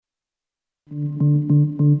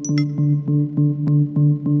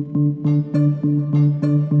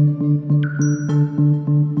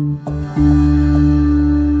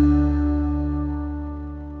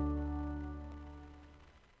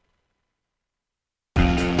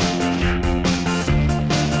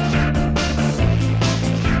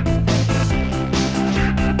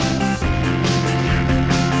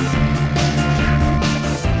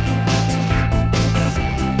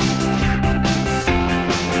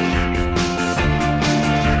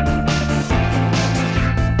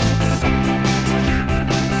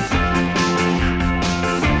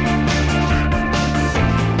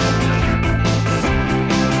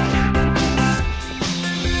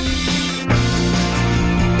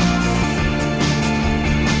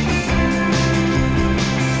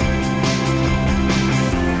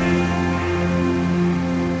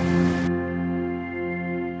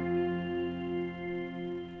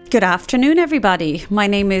Good afternoon, everybody. My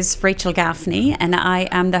name is Rachel Gaffney, and I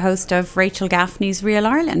am the host of Rachel Gaffney's Real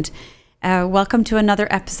Ireland. Welcome to another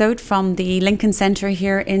episode from the Lincoln Center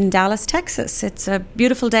here in Dallas, Texas. It's a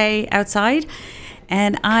beautiful day outside,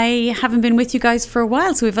 and I haven't been with you guys for a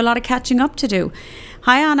while, so we have a lot of catching up to do.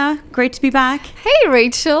 Hi, Anna. Great to be back. Hey,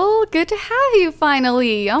 Rachel. Good to have you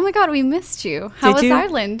finally. Oh my God, we missed you. How was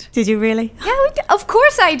Ireland? Did you really? Yeah, of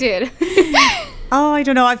course I did. Oh, I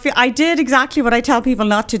don't know. I did exactly what I tell people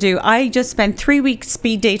not to do. I just spent 3 weeks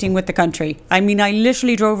speed dating with the country. I mean, I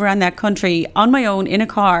literally drove around that country on my own in a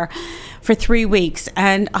car for 3 weeks,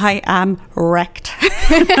 and I am wrecked.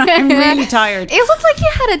 I'm really tired. It looked like you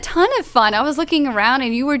had a ton of fun. I was looking around,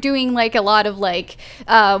 and you were doing like a lot of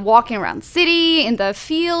walking around the city, in the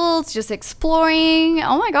fields, just exploring.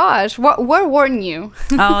 Oh my gosh, what weren't you?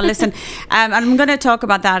 Oh, listen, I'm going to talk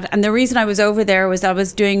about that. And the reason I was over there was I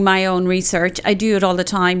was doing my own research. I do it all the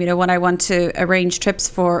time, you know, when I want to arrange trips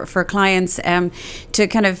for clients, to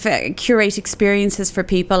kind of curate experiences for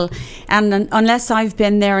people. And unless I've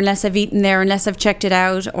been there, unless I've eaten there, unless I've checked it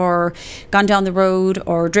out or gone down the road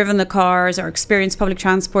or driven the cars or experienced public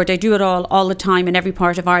transport, I do it all the time in every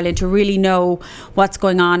part of Ireland to really know what's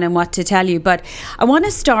going on and what to tell you. But I want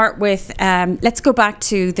to start with, let's go back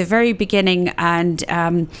to the very beginning,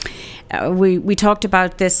 and we talked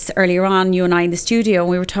about this earlier on, you and I in the studio, and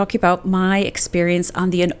we were talking about my experience on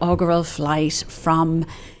the inaugural flight from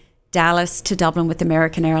Dallas to Dublin with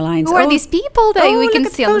American Airlines. Who are these people that we can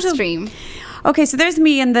see on the stream? Okay, so there's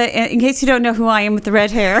me in case you don't know who I am with the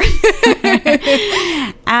red hair.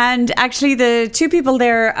 And actually the two people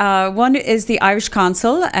there, one is the Irish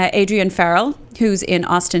consul, Adrian Farrell, who's in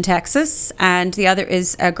Austin, Texas. And the other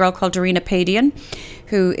is a girl called Dorina Padian,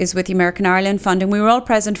 who is with the American Airlines Fund. And we were all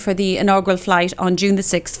present for the inaugural flight on June the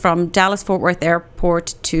 6th from Dallas-Fort Worth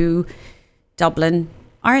Airport to Dublin,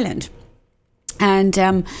 Ireland. And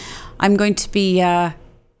I'm going to be...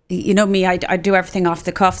 you know me, I do everything off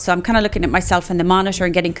the cuff, so I'm kind of looking at myself in the monitor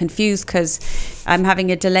and getting confused because I'm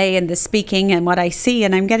having a delay in the speaking and what I see,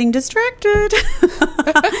 and I'm getting distracted.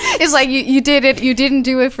 It's like you did it. You didn't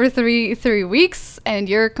do it for three weeks, and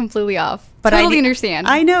you're completely off. But totally understand.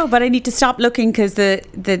 I know, but I need to stop looking because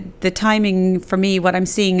the timing for me, what I'm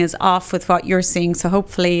seeing is off with what you're seeing. So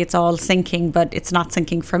hopefully it's all syncing, but it's not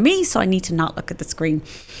syncing for me, so I need to not look at the screen.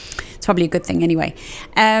 It's probably a good thing anyway.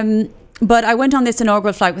 But I went on this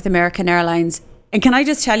inaugural flight with American Airlines. And can I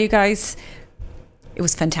just tell you guys, it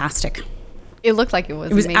was fantastic. It looked like it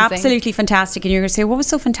was amazing. Absolutely fantastic. And you're going to say, what was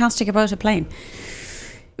so fantastic about a plane?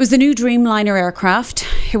 It was the new Dreamliner aircraft.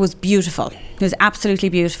 It was beautiful. It was absolutely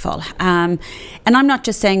beautiful. And I'm not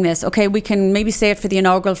just saying this. Okay, we can maybe say it for the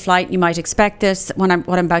inaugural flight. You might expect this, what I'm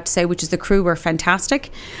about to say, which is the crew were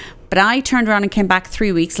fantastic. But I turned around and came back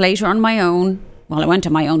 3 weeks later on my own. Well, I went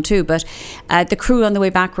on my own too, but the crew on the way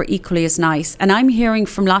back were equally as nice. And I'm hearing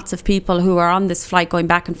from lots of people who are on this flight going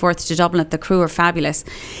back and forth to Dublin that the crew are fabulous.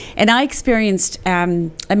 And I experienced,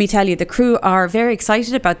 let me tell you, the crew are very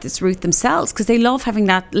excited about this route themselves because they love having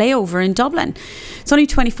that layover in Dublin. It's only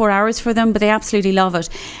 24 hours for them, but they absolutely love it.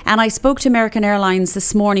 And I spoke to American Airlines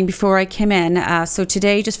this morning before I came in. So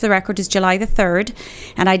today, just for the record, is July the 3rd.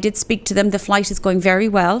 And I did speak to them. The flight is going very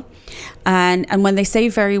well. And when they say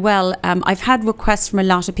very well, I've had requests from a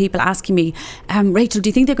lot of people asking me, Rachel, do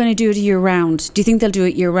you think they're going to do it year round? Do you think they'll do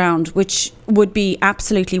it year round? Which would be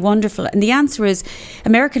absolutely wonderful. And the answer is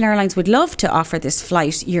American Airlines would love to offer this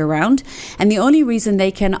flight year round. And the only reason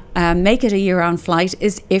they can make it a year round flight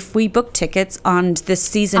is if we book tickets and this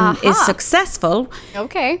season is successful.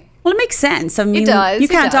 Okay. Well, it makes sense. I mean, it does. You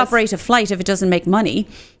can't operate a flight if it doesn't make money.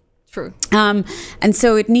 True. And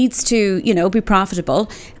so it needs to, be profitable.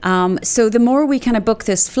 So the more we kind of book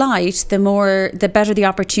this flight, the better the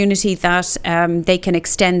opportunity that they can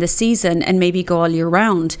extend the season and maybe go all year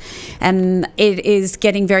round. It is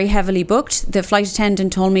getting very heavily booked. The flight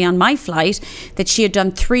attendant told me on my flight that she had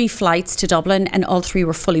done 3 flights to Dublin and all 3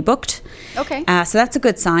 were fully booked. Okay. So that's a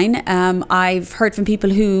good sign. I've heard from people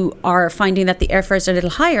who are finding that the airfares are a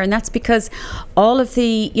little higher, and that's because all of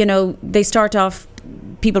the, they start off,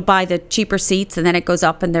 people buy the cheaper seats and then it goes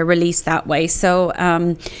up and they're released that way. So,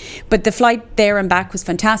 but the flight there and back was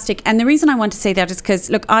fantastic. And the reason I want to say that is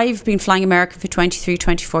because, look, I've been flying American for 23,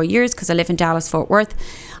 24 years because I live in Dallas, Fort Worth.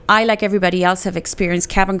 I, like everybody else, have experienced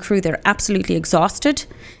cabin crew that are absolutely exhausted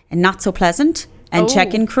and not so pleasant. And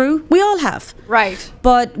check-in crew, we all have. Right.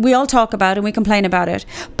 But we all talk about it and we complain about it.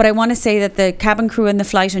 But I want to say that the cabin crew in the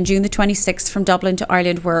flight on June the 26th from Dublin to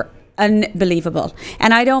Ireland were unbelievable.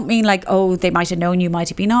 And I don't mean like, they might have known you might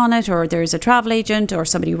have been on it, or there's a travel agent or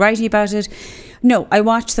somebody writing about it. No, I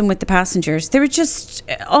watched them with the passengers. They were just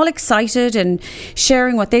all excited and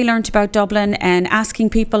sharing what they learned about Dublin and asking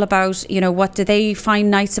people about, what do they find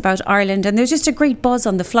nice about Ireland. And there's just a great buzz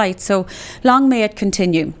on the flight. So long may it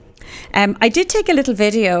continue. I did take a little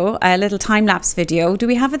video, a little time-lapse video. Do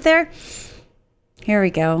we have it there? Here we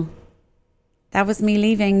go. That was me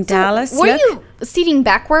leaving Dallas. Were you seating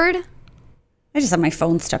backward? I just had my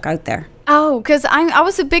phone stuck out there. Oh, because I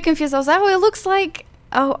was a bit confused. I was like, it looks like...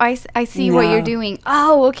 Oh, I see what you're doing.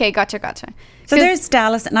 Oh, okay. Gotcha. So there's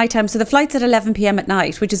Dallas at nighttime. So the flight's at 11 p.m. at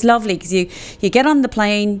night, which is lovely because you get on the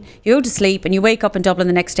plane, you go to sleep, and you wake up in Dublin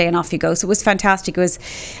the next day and off you go. So it was fantastic. It was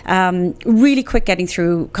really quick getting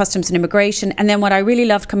through customs and immigration. And then what I really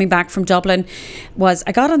loved coming back from Dublin was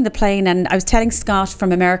I got on the plane, and I was telling Scott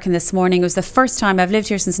from American this morning, it was the first time, I've lived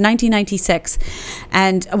here since 1996.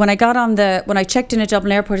 And when I checked in at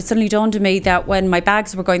Dublin Airport, it suddenly dawned on me that when my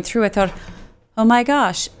bags were going through, I thought, oh my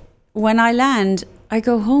gosh, when I land, I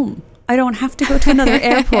go home. I don't have to go to another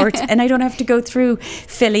airport, and I don't have to go through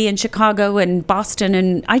Philly and Chicago and Boston,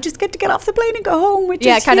 and I just get to get off the plane and go home, which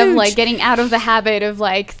is kind huge. of like getting out of the habit of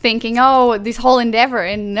like thinking, this whole endeavor,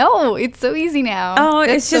 and no, it's so easy now. Oh,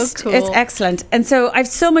 That's it's so cool. It's excellent. And so I have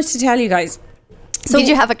so much to tell you guys. So did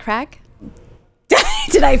you have a crack?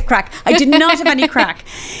 Did I have crack? I did not have any crack.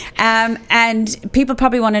 And people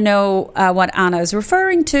probably want to know what Anna is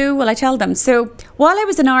referring to. Well, I tell them. So while I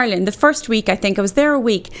was in Ireland, the first week, I think I was there a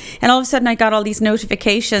week, and all of a sudden I got all these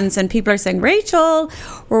notifications and people are saying, Rachel,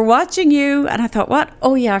 we're watching you. And I thought, what?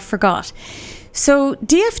 Oh yeah, I forgot. So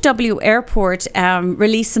DFW Airport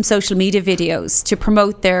released some social media videos to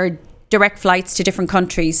promote their direct flights to different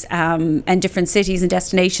countries and different cities and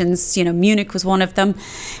destinations. Munich was one of them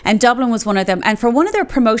and Dublin was one of them. And for one of their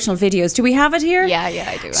promotional videos, do we have it here? Yeah,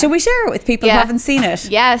 I do. Shall we share it with people who haven't seen it?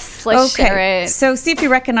 Yes, let's share it. So see if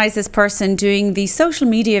you recognize this person doing the social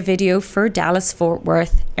media video for Dallas Fort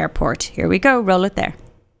Worth Airport. Here we go. Roll it there.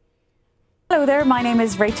 Hello there, my name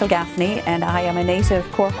is Rachel Gaffney and I am a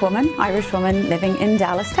native Cork woman, Irish woman living in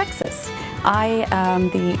Dallas, Texas. I am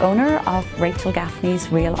the owner of Rachel Gaffney's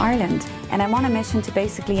Real Ireland, and I'm on a mission to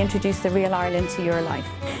basically introduce the real Ireland to your life.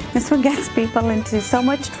 This one gets people into so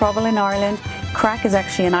much trouble in Ireland. Crack is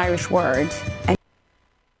actually an Irish word.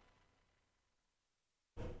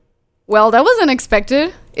 Well, that was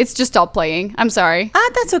unexpected. It's just stopped playing. I'm sorry.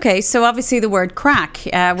 That's okay. So obviously the word crack,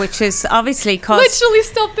 which is obviously caused... Literally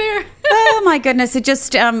stopped there. Oh my goodness. It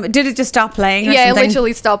just, did it just stop playing or something? It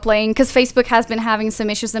literally stopped playing because Facebook has been having some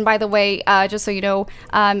issues. And by the way, just so you know,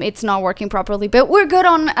 it's not working properly. But we're good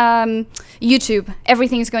on YouTube.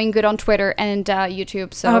 Everything's going good on Twitter and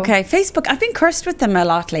YouTube. So okay. Facebook, I've been cursed with them a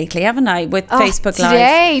lot lately, haven't I? With Facebook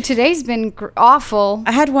Live. Today's been awful.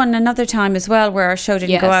 I had one another time as well where our show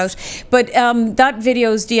didn't go out. But that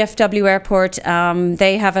video's DFW Airport,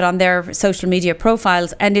 they have it on their social media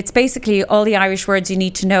profiles, and it's basically all the Irish words you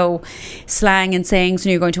need to know, slang and sayings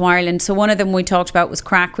when you're going to Ireland. So one of them we talked about was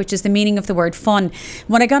crack, which is the meaning of the word fun.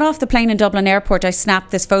 When I got off the plane in Dublin Airport, I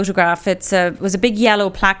snapped this photograph. It was a big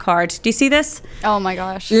yellow placard. Do you see this? Oh my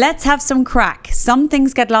gosh. Let's have some crack. Some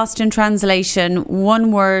things get lost in translation.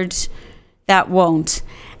 One word that won't.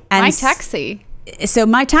 And My Taxi. So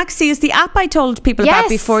My Taxi is the app I told people about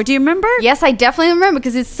before. Do you remember? Yes, I definitely remember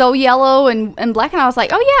because it's so yellow and black, and I was like,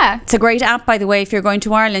 oh yeah. It's a great app, by the way. If you're going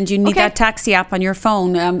to Ireland, you need that taxi app on your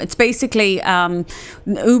phone. It's basically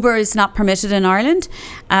Uber is not permitted in Ireland,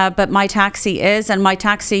 but My Taxi is, and My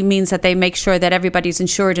Taxi means that they make sure that everybody's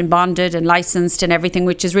insured and bonded and licensed and everything,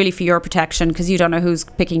 which is really for your protection because you don't know who's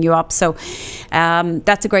picking you up. So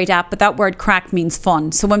that's a great app. But that word crack means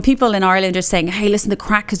fun. So when people in Ireland are saying, hey, listen, the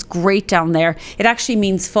crack is great down there, it actually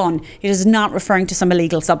means fun. It is not referring to some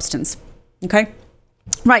illegal substance. Okay?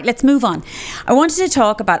 Right, let's move on. I wanted to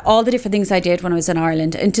talk about all the different things I did when I was in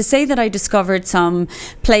Ireland, and to say that I discovered some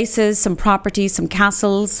places, some properties, some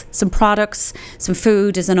castles, some products, some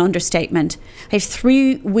food is an understatement. I have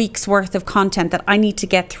 3 weeks worth of content that I need to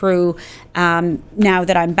get through now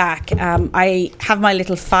that I'm back. I have my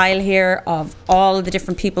little file here of all the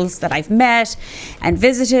different peoples that I've met and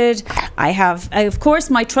visited. I have, of course,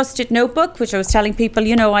 my trusted notebook, which I was telling people,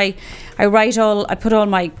 you know, I put all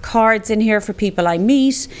my cards in here for people I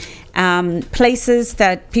meet, places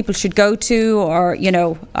that people should go to, or, you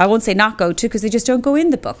know, I won't say not go to because they just don't go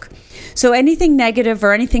in the book. So anything negative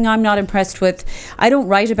or anything I'm not impressed with, I don't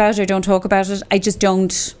write about it or don't talk about it. I just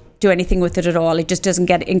don't do anything with it at all. It just doesn't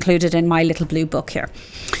get included in my little blue book here.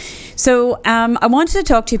 So I wanted to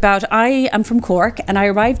talk to you about, I am from Cork, and I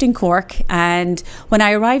arrived in Cork, and when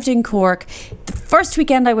I arrived in Cork, the first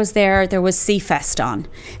weekend I was there was Seafest on,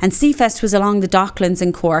 and Seafest was along the Docklands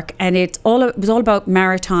in Cork, and it was all about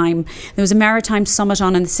maritime. There was a maritime summit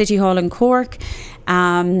on in the City Hall in Cork,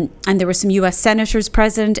 and there were some US senators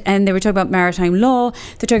present, and they were talking about maritime law.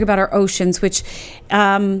 They're talking about our oceans, which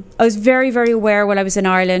I was very, very aware when I was in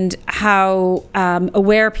Ireland how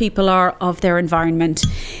aware people are of their environment.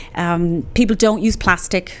 People don't use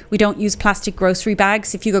plastic. We don't use plastic grocery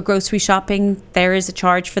bags. If you go grocery shopping, there is a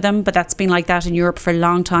charge for them, but that's been like that in Europe for a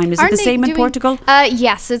long time. Is it the same in Portugal?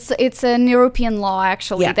 Yes, it's an European law,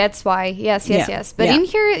 actually. Yeah. That's why. Yes. But in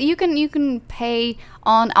here, you can pay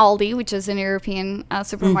on Aldi, which is an European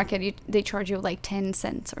supermarket. They charge you like 10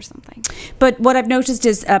 cents or something. But what I've noticed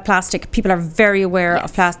is plastic. People are very aware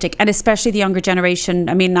of plastic, and especially the younger generation.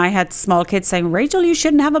 I mean, I had small kids saying, Rachel, you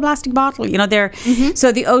shouldn't have a plastic bottle. You know,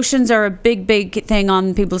 so the oceans are a big, big thing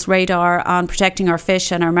on people's radar on protecting our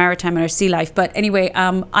fish and our maritime and our sea life. But anyway,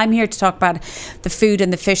 I'm here to talk about the food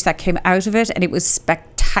and the fish that came out of it, and it was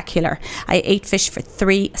spectacular. I ate fish for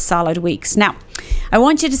 3 solid weeks. Now, I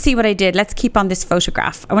want you to see what I did. Let's keep on this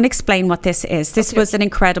photograph. I want to explain what this is. This was an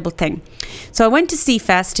incredible thing. So I went to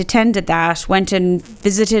Seafest, attended that, went and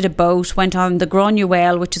visited a boat, went on the Gráinne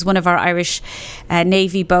Whale, which is one of our Irish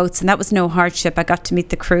Navy boats, and that was no hardship. I got to meet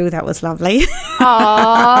the crew. That was lovely.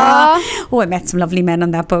 Aww. I met some lovely men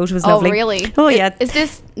on that boat. It was lovely. Oh, really? Oh, yeah.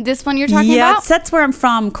 Is this one you're talking about? Yes, that's where I'm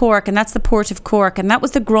from, Cork, and that's the port of Cork, and that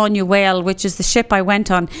was the Gráinne Whale, which is the ship I went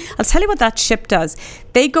on. I'll tell you what that ship does.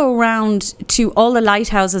 They go around to all the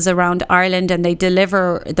lighthouses around Ireland, and they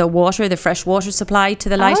deliver the fresh water supply to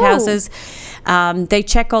the lighthouses. They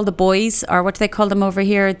check all the buoys, or what do they call them over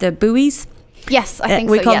here? The buoys? Yes, I think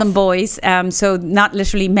we so. call them buoys. So not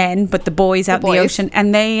literally men, but the buoys out in the ocean.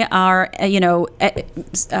 And they are,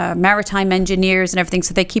 maritime engineers and everything.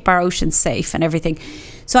 So they keep our oceans safe and everything.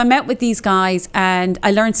 So I met with these guys and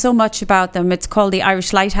I learned so much about them. It's called the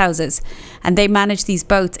Irish Lighthouses, and they manage these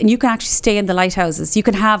boats, and you can actually stay in the lighthouses. You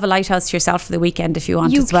can have a lighthouse yourself for the weekend if you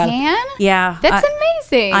want as well. You can? Yeah. That's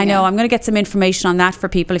amazing. I know. I'm going to get some information on that for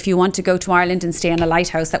people. If you want to go to Ireland and stay in a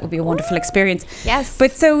lighthouse, that would be a wonderful experience. Yes.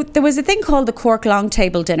 But so there was a thing called the Cork Long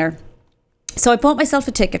Table Dinner. So I bought myself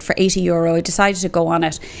a ticket for €80. I decided to go on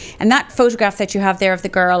it. And that photograph that you have there of the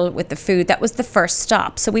girl with the food, that was the first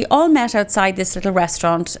stop. So we all met outside this little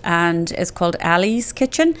restaurant, and it's called Ali's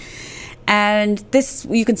Kitchen. And this,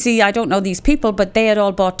 you can see, I don't know these people, but they had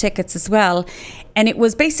all bought tickets as well. And it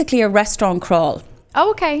was basically a restaurant crawl.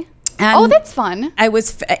 Oh, okay. That's fun. I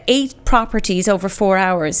was 8 properties over 4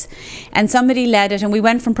 hours, and somebody led it, and we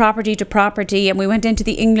went from property to property, and we went into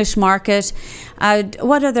the English market.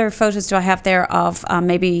 What other photos do I have there of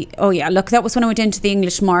look, that was when I went into the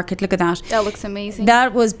English market. Look at that. That looks amazing.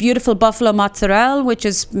 That was beautiful buffalo mozzarella, which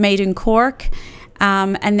is made in Cork.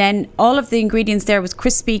 And then all of the ingredients there was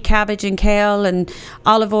crispy cabbage and kale and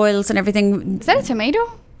olive oils and everything. Is that a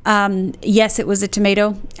tomato? Yes, it was a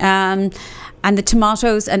tomato. And the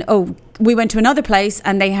tomatoes, and we went to another place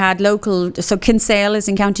and they had local, so Kinsale is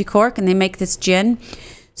in County Cork, and they make this gin.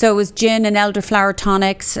 So it was gin and elderflower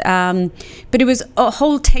tonics, but it was a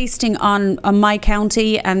whole tasting on my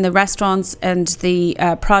county and the restaurants and the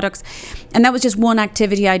products. And that was just one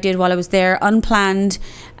activity I did while I was there, unplanned,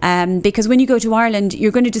 because when you go to Ireland,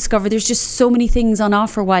 you're going to discover there's just so many things on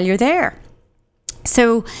offer while you're there.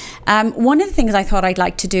 So one of the things I thought I'd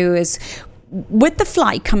like to do is, with the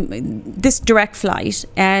flight, this direct flight,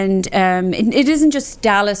 and it isn't just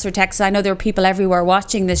Dallas or Texas. I know there are people everywhere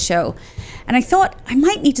watching this show, and I thought I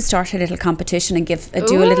might need to start a little competition and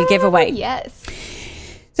do a little giveaway. Yes.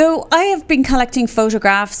 So I have been collecting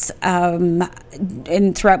photographs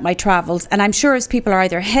throughout my travels, and I'm sure as people are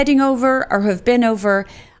either heading over or have been over,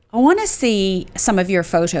 I want to see some of your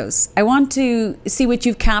photos. I want to see what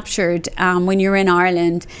you've captured when you're in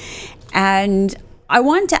Ireland, and I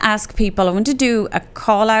want to ask people, I want to do a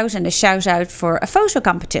call out and a shout out for a photo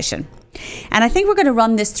competition. And I think we're going to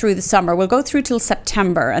run this through the summer. We'll go through till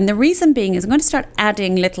September. And the reason being is I'm going to start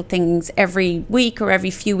adding little things every week or every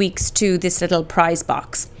few weeks to this little prize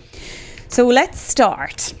box. So let's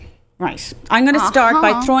start. Right. I'm going to start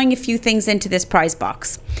by throwing a few things into this prize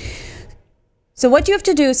box. So what you have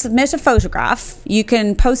to do is submit a photograph. You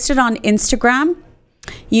can post it on Instagram.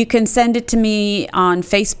 You can send it to me on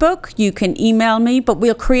Facebook. You can email me, but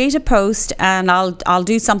we'll create a post and I'll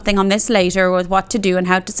do something on this later with what to do and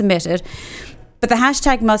how to submit it. But the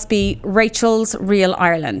hashtag must be Rachel's Real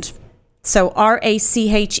Ireland. So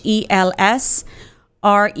RACHELS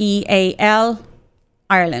REAL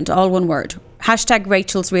Ireland, all one word. Hashtag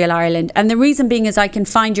Rachel's Real Ireland. And the reason being is I can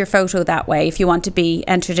find your photo that way if you want to be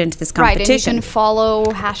entered into this competition. Right, and you can follow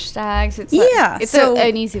hashtags. It's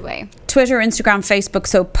an easy way. Twitter, Instagram, Facebook.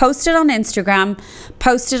 So post it on Instagram,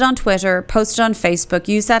 post it on Twitter, post it on Facebook,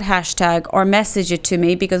 use that hashtag or message it to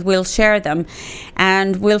me because we'll share them.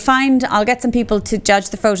 And I'll get some people to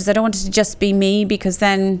judge the photos. I don't want it to just be me because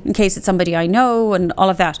then in case it's somebody I know and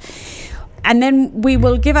all of that. And then we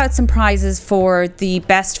will give out some prizes for the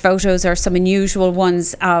best photos or some unusual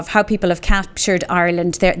ones of how people have captured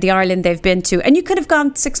Ireland, the Ireland they've been to. And you could have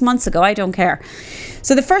gone 6 months ago, I don't care.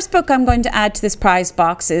 So the first book I'm going to add to this prize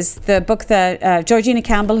box is the book that Georgina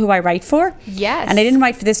Campbell, who I write for. Yes. And I didn't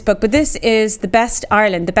write for this book, but this is The Best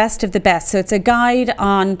Ireland, the best of the best. So it's a guide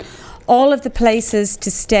on all of the places to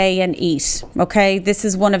stay and eat. Okay, this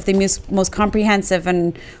is one of the most comprehensive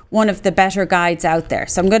and one of the better guides out there.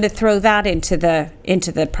 So I'm going to throw that into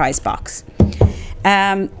the prize box.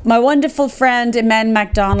 My wonderful friend Emen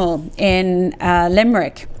MacDonald in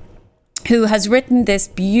Limerick, who has written this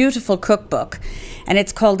beautiful cookbook, and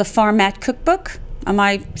it's called the Farmette Cookbook. Am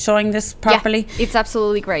I showing this properly? Yeah, it's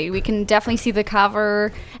absolutely great. We can definitely see the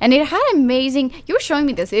cover. And it had you were showing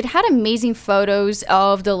me this. It had amazing photos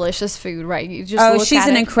of delicious food, right? She's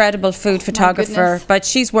an incredible food photographer. But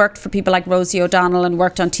she's worked for people like Rosie O'Donnell and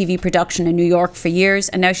worked on TV production in New York for years.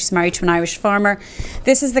 And now she's married to an Irish farmer.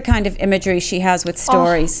 This is the kind of imagery she has with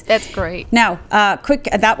stories. That's great. Now,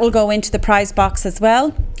 that will go into the prize box as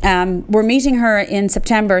well. We're meeting her in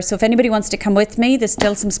September. So if anybody wants to come with me, there's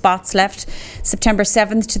still some spots left. September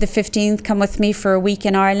 7th to the 15th, come with me for a week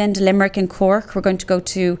in Ireland, Limerick and Cork. We're going to go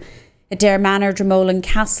to Adair Manor, Dromolan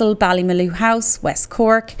Castle, Ballymaloe House, West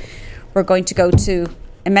Cork. We're going to go to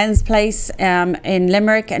Emen's place in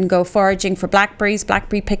Limerick and go foraging for blackberry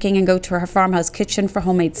picking, and go to her farmhouse kitchen for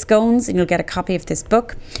homemade scones, and you'll get a copy of this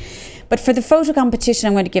book. But for the photo competition,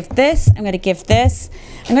 I'm going to give this, I'm going to give this.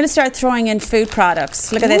 I'm going to start throwing in food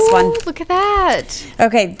products. Look at this one. Look at that.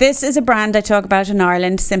 Okay, this is a brand I talk about in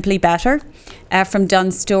Ireland, Simply Better, from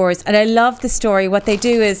Dunnes Stores. And I love the story. What they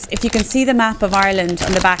do is, if you can see the map of Ireland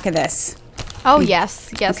on the back of this. Oh,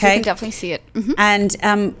 yes, okay. You can definitely see it. Mm-hmm.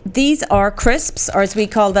 And these are crisps, or as we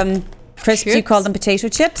call them, crisps, you call them potato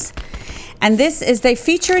chips. And they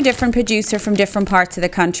feature a different producer from different parts of the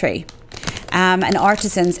country. And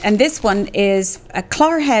artisans, and this one is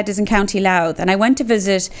Clogherhead is in County Louth, and I went to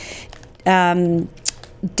visit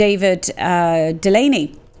David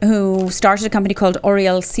Delaney, who started a company called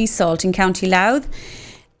Oriel Sea Salt in County Louth,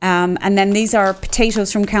 and then these are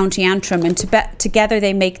potatoes from County Antrim, and together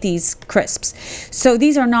they make these crisps. So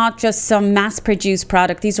these are not just some mass-produced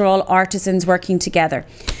product; these are all artisans working together.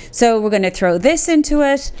 So we're going to throw this into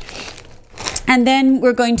it, and then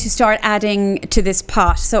we're going to start adding to this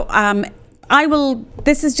pot. So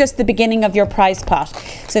this is just the beginning of your prize pot.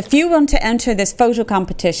 So if you want to enter this photo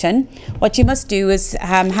competition, what you must do is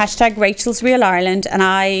hashtag Rachel's Real Ireland, and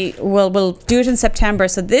I will do it in September.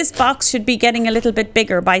 So this box should be getting a little bit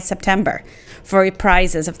bigger by September for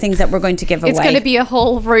prizes of things that we're going to give away. It's going to be a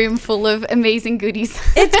whole room full of amazing goodies.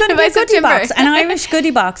 It's going to be a goodie box, an Irish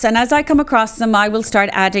goodie box. And as I come across them, I will start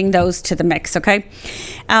adding those to the mix, okay?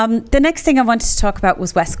 The next thing I wanted to talk about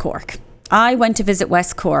was West Cork. I went to visit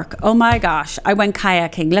West Cork. Oh my gosh, I went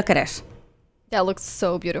kayaking. Look at it. That looks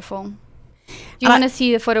so beautiful. Do you want to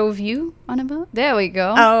see a photo of you on a boat? There we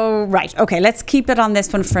go. Oh, right. Okay, let's keep it on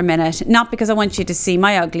this one for a minute. Not because I want you to see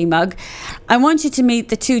my ugly mug. I want you to meet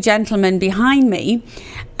the two gentlemen behind me.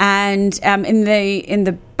 And in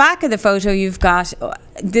the back of the photo, you've got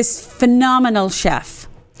this phenomenal chef.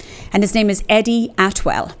 And his name is Eddie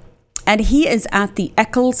Atwell. And he is at the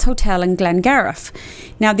Eccles Hotel in Glengariff.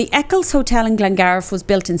 Now, the Eccles Hotel in Glengariff was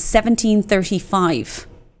built in 1735.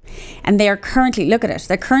 And they are currently, look at it,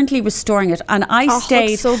 they're currently restoring it. And I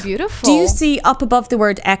stayed. It's so beautiful. Do you see up above the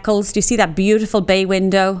word Eccles? Do you see that beautiful bay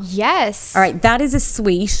window? Yes. All right, that is a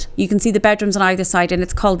suite. You can see the bedrooms on either side, and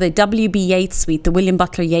it's called the W.B. Yeats Suite, the William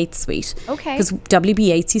Butler Yeats Suite. Okay. Because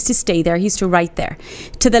W.B. Yeats used to stay there. He used to write there.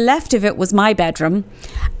 To the left of it was my bedroom,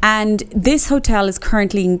 and this hotel is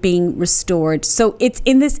currently being restored. So it's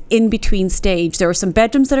in this in-between stage. There are some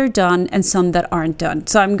bedrooms that are done and some that aren't done.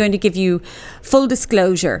 So I'm going to give you full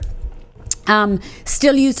disclosure.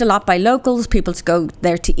 Still used a lot by locals, people to go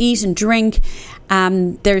there to eat and drink.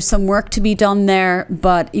 There's some work to be done there,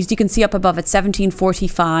 but as you can see up above, it's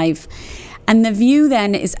 1745. And the view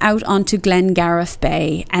then is out onto Glengariff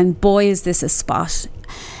Bay, and boy is this a spot.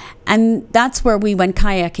 And that's where we went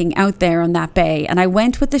kayaking out there on that bay. And I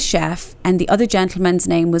went with the chef, and the other gentleman's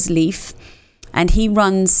name was Leaf, and he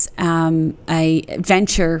runs a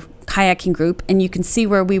adventure kayaking group, and you can see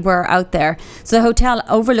where we were out there. So the hotel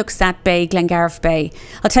overlooks that bay, Glengariff Bay.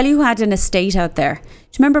 I'll tell you who had an estate out there.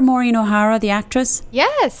 Do you remember Maureen O'Hara, the actress?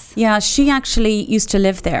 Yes. Yeah, she actually used to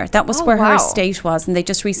live there. That was where her estate was, and they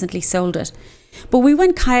just recently sold it. But we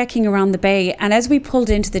went kayaking around the bay, and as we pulled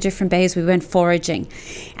into the different bays, we went foraging.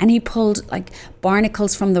 And he pulled like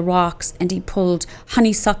barnacles from the rocks, and he pulled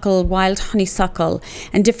honeysuckle, wild honeysuckle,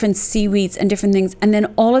 and different seaweeds and different things. And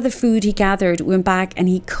then all of the food he gathered went back and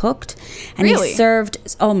he cooked. And Really? he served,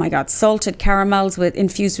 oh my God, salted caramels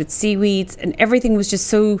infused with seaweeds, and everything was just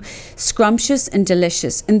so scrumptious and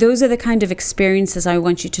delicious. And those are the kind of experiences I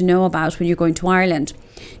want you to know about when you're going to Ireland.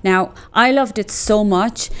 Now, I loved it so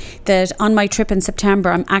much that on my trip in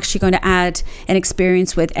September, I'm actually going to add an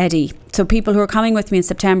experience with Eddie. So people who are coming with me in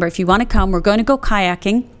September, if you want to come, we're going to go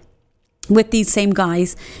kayaking with these same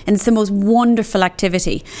guys, and it's the most wonderful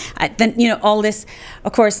activity. Then, you know, all this,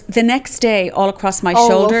 of course, the next day, all across my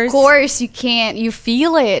shoulders. Of course, you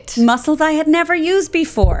feel it. Muscles I had never used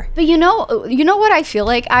before. But you know what I feel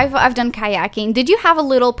like? I've done kayaking. Did you have a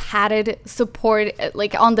little padded support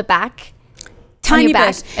like on the back? Tiny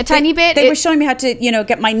bit. A tiny bit? They were showing me how to, you know,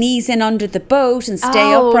 get my knees in under the boat and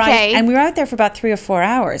stay upright. Okay. And we were out there for about 3 or 4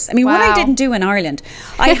 hours. I mean, what I didn't do in Ireland.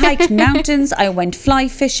 I hiked mountains. I went fly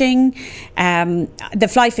fishing. The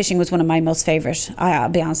fly fishing was one of my most favourite, I'll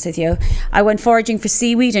be honest with you. I went foraging for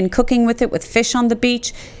seaweed and cooking with it with fish on the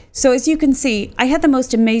beach. So as you can see, I had the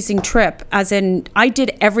most amazing trip, as in I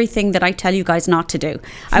did everything that I tell you guys not to do.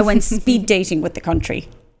 I went speed dating with the country.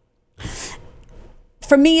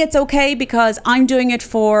 For me, it's okay because I'm doing it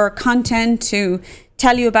for content, to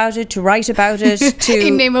tell you about it, to write about it, to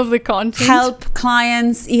in name of the content, help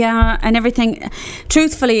clients, and everything.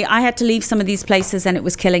 Truthfully, I had to leave some of these places, and it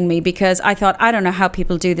was killing me because I thought, I don't know how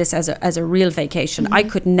people do this as a real vacation. I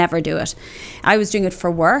could never do it. I was doing it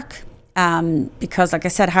for work. Because like I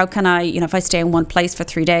said, how can I, if I stay in one place for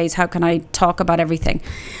 3 days, how can I talk about everything?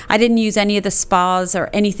 I didn't use any of the spas or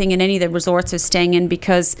anything in any of the resorts I was staying in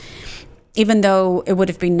because even though it would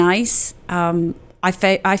have been nice, I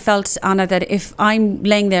felt, Anna, that if I'm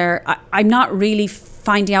laying there, I'm not really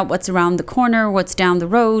finding out what's around the corner, what's down the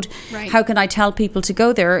road. Right. How can I tell people to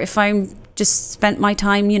go there if I'm just spent my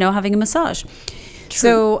time, having a massage? True.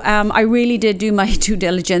 So I really did do my due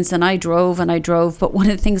diligence, and I drove. But one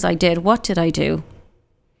of the things I did, what did I do?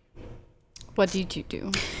 What did you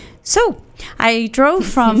do? So I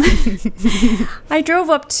drove I drove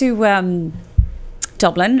up to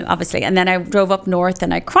Dublin, obviously, and then I drove up north,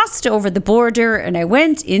 and I crossed over the border, and I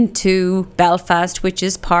went into Belfast, which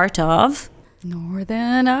is part of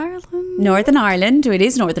Northern Ireland. Northern Ireland. It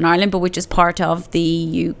is Northern Ireland, but which is part of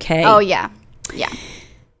the UK. Oh yeah.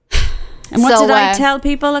 And what did I tell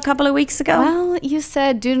people a couple of weeks ago? Well, you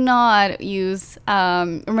said do not use.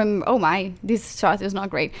 Remember, oh my, this chart is not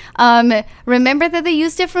great. Remember that they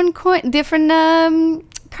use different currency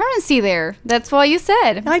there. That's what you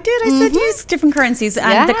said. I did. I said use different currencies,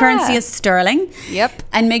 and the currency is sterling. Yep.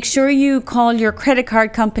 And make sure you call your credit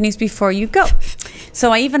card companies before you go.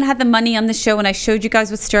 So I even had the money on the show, and I showed you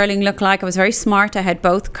guys what sterling looked like. I was very smart. I had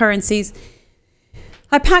both currencies.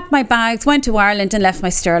 I packed my bags, went to Ireland, and left my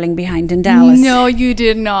sterling behind in Dallas. No, you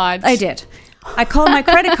did not. I did. I called my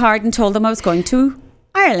credit card and told them I was going to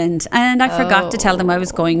Ireland, and I forgot to tell them I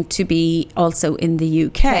was going to be also in the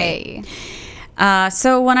UK. Okay.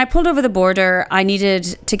 So when I pulled over the border, I needed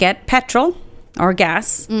to get petrol or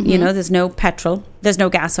gas. There's no petrol. There's no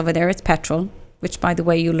gas over there. It's petrol, which, by the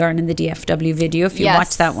way, you learn in the DFW video. If you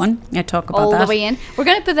watch that one, I talk about that. All the way in. We're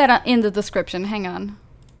going to put that in the description. Hang on.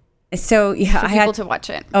 So, for people to watch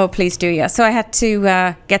it. Oh, please do, yeah. So I had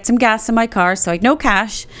to get some gas in my car, so I had no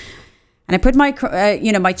cash. And I put my,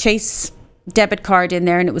 my Chase debit card in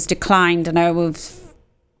there, and it was declined, and I was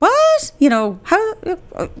what? You know, how?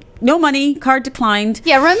 No money, card declined.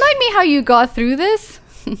 Yeah, remind me how you got through this.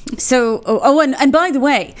 So, and by the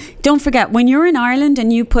way, don't forget, when you're in Ireland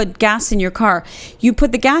and you put gas in your car, you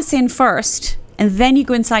put the gas in first and then you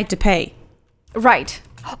go inside to pay. Right.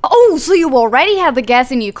 Oh, so you already had the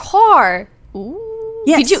gas in your car. Ooh.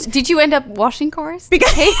 Yes. Did you end up washing cars?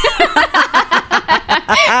 Because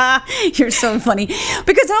you're so funny.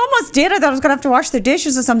 Because I almost did. I thought I was going to have to wash the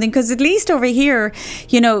dishes or something. Because at least over here,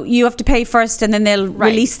 you know, you have to pay first and then they'll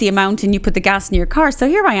release the amount and you put the gas in your car. So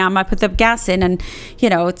here I am. I put the gas in and, you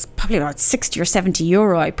know, it's probably about 60 or 70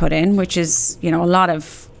 euro I put in, which is, you know, a lot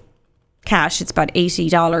of cash. It's about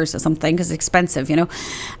 $80 or something because it's expensive, you know.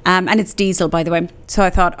 And it's diesel, by the way. So I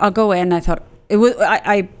thought, I'll go in.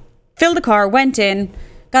 I filled the car, went in,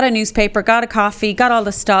 got a newspaper, got a coffee, got all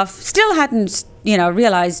the stuff. Still hadn't, you know,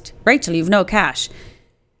 realised, Rachel, you've no cash.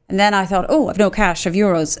 And then I thought, I've no cash, I've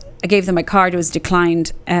euros. I gave them my card, it was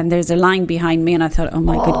declined. And there's a line behind me. And I thought, good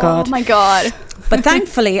God. Oh, my God. But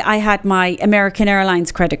thankfully, I had my American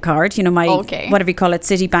Airlines credit card, you know, my, whatever you call it,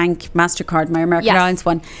 Citibank MasterCard, my American Airlines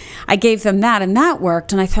one. I gave them that and that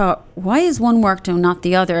worked. And I thought, why is one worked and not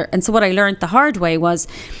the other? And so what I learned the hard way was,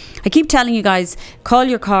 I keep telling you guys, call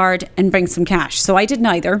your card and bring some cash. So I did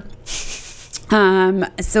neither.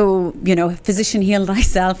 So, you know, physician heal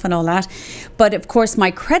thyself and all that. But of course, my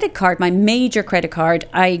credit card, my major credit card,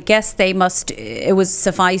 I guess it was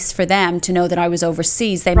suffice for them to know that I was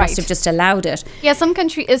overseas. They must have just allowed it. Yeah, some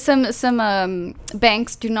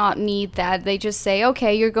banks do not need that. They just say,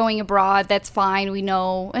 okay, you're going abroad. That's fine. We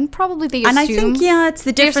know. And probably they assume. And I think, it's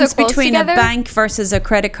the difference between a bank versus a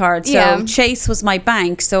credit card. So Chase was my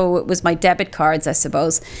bank. So it was my debit cards, I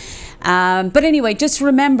suppose. But anyway, just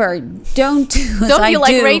remember, don't do as I do. Don't be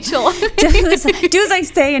like Rachel. do as I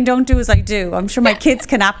say and don't do as I do. I'm sure my kids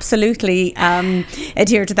can absolutely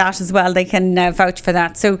adhere to that as well. They can vouch for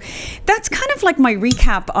that. So that's kind of like my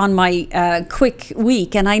recap on my quick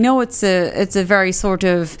week. And I know it's a very sort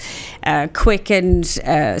of quick and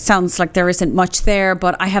sounds like there isn't much there,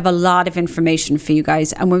 but I have a lot of information for you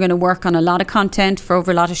guys. And we're going to work on a lot of content for over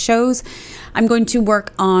a lot of shows. I'm going to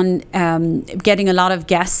work on getting a lot of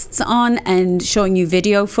guests on and showing you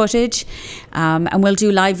video footage. And we'll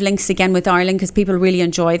do live links again with Ireland because people really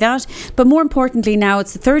enjoy that. But more importantly now,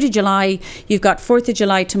 it's the 3rd of July. You've got 4th of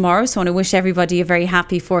July tomorrow. So I want to wish everybody a very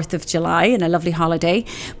happy 4th of July and a lovely holiday.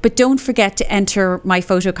 But don't forget to enter my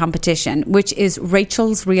photo competition, which is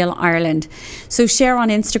Rachel's Real Ireland. So share on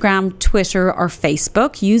Instagram, Twitter or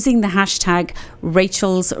Facebook using the hashtag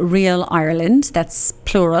Rachel's Real Ireland. That's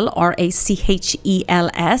plural, RACHELS.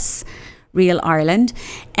 Real Ireland,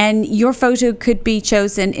 and your photo could be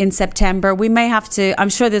chosen in September. We may have to, I'm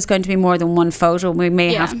sure there's going to be more than one photo. We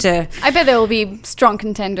may have to, I bet there will be strong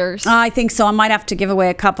contenders. I think so. I might have to give away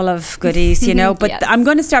a couple of goodies, you know, but I'm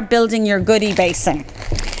going to start building your goodie basin.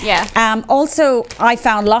 Also, I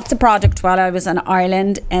found lots of product while I was in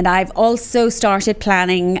Ireland, and I've also started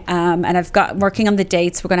planning and I've got working on the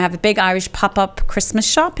dates. We're going to have a big Irish pop-up Christmas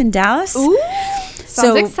shop in Dallas. Ooh.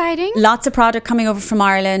 Sounds exciting. Lots of product coming over from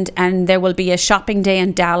Ireland, and there will be a shopping day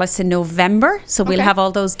in Dallas in November. So we'll have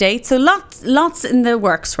all those dates. So lots in the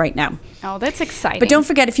works right now. Oh, that's exciting. But don't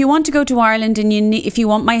forget, if you want to go to Ireland and if you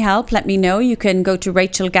want my help, let me know. You can go to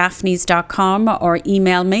rachelgaffneys.com or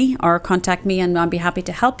email me or contact me, and I'll be happy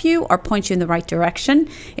to help you or point you in the right direction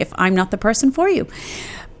if I'm not the person for you.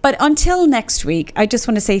 But until next week, I just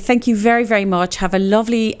want to say thank you very, very much. Have a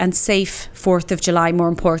lovely and safe 4th of July, more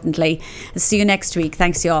importantly. See you next week.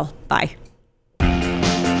 Thanks, you all. Bye.